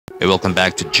Hey, welcome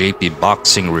back to JP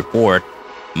Boxing Report.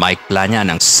 Mike Plania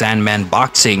ng Sandman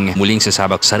Boxing muling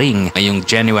sasabak sa ring ngayong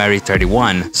January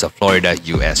 31 sa Florida,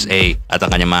 USA. At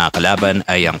ang kanyang mga kalaban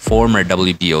ay ang former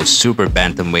WBO Super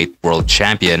Bantamweight World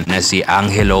Champion na si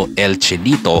Angelo El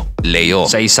Chelito Leo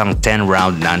sa isang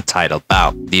 10-round non-title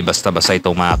bout. Di basta-basta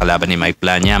itong mga kalaban ni Mike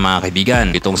Plania, mga kaibigan.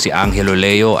 Itong si Angelo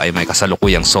Leo ay may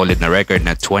kasalukuyang solid na record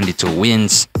na 22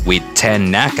 wins with 10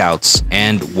 knockouts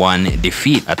and 1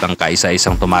 defeat. At ang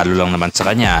kaisa-isang tumalo lang naman sa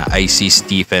kanya ay si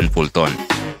Stephen Fulton.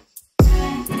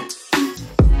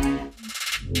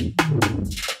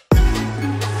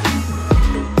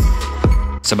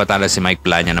 Samantala si Mike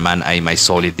Plania naman ay may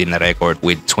solid din na record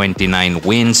with 29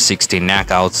 wins, 16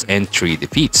 knockouts, and 3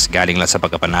 defeats. Galing lang sa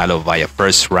pagkapanalo via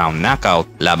first round knockout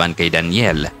laban kay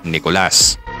Daniel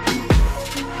Nicolas.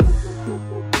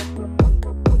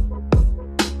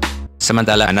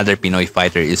 Samantala, another Pinoy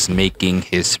fighter is making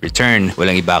his return.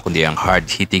 Walang iba kundi ang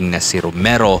hard-hitting na si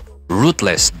Romero,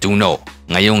 Ruthless Duno.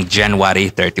 Ngayong January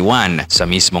 31 sa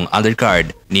mismong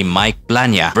undercard ni Mike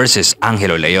Plania versus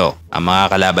Angelo Leo. Ang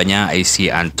mga kalaban niya ay si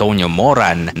Antonio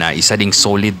Moran na isa ding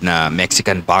solid na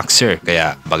Mexican boxer,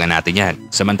 kaya bagan natin yan.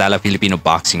 Samantala, Filipino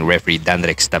boxing referee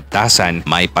Danrex Tabtasan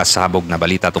may pasabog na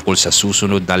balita tungkol sa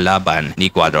susunod na laban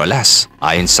ni Cuadro Alas.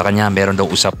 Ayon sa kanya, meron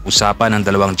daw usap-usapan ng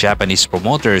dalawang Japanese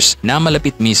promoters na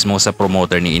malapit mismo sa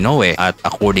promoter ni Inoue, at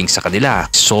according sa kanila,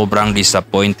 sobrang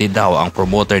disappointed daw ang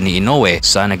promoter ni Inoue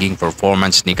sa naging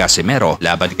performance ni Casimero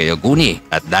laban kay Oguni,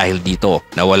 at dahil dito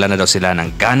nawala na daw sila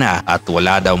ng gana at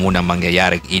wala daw muna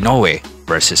mangyayaring Inoue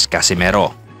versus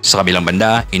Casimero. Sa kabilang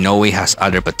banda, Inoue has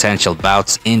other potential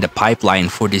bouts in the pipeline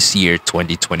for this year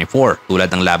 2024. Tulad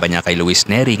ng laban niya kay Luis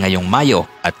Neri ngayong Mayo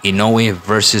at Inoue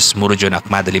versus Murodjon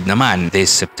Akmadalib naman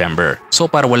this September. So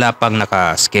para wala pang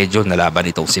naka-schedule na laban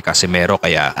itong si Casimero,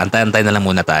 kaya antay-antay na lang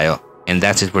muna tayo. And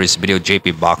that's it for this video,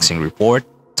 JP Boxing Report.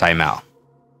 Time out.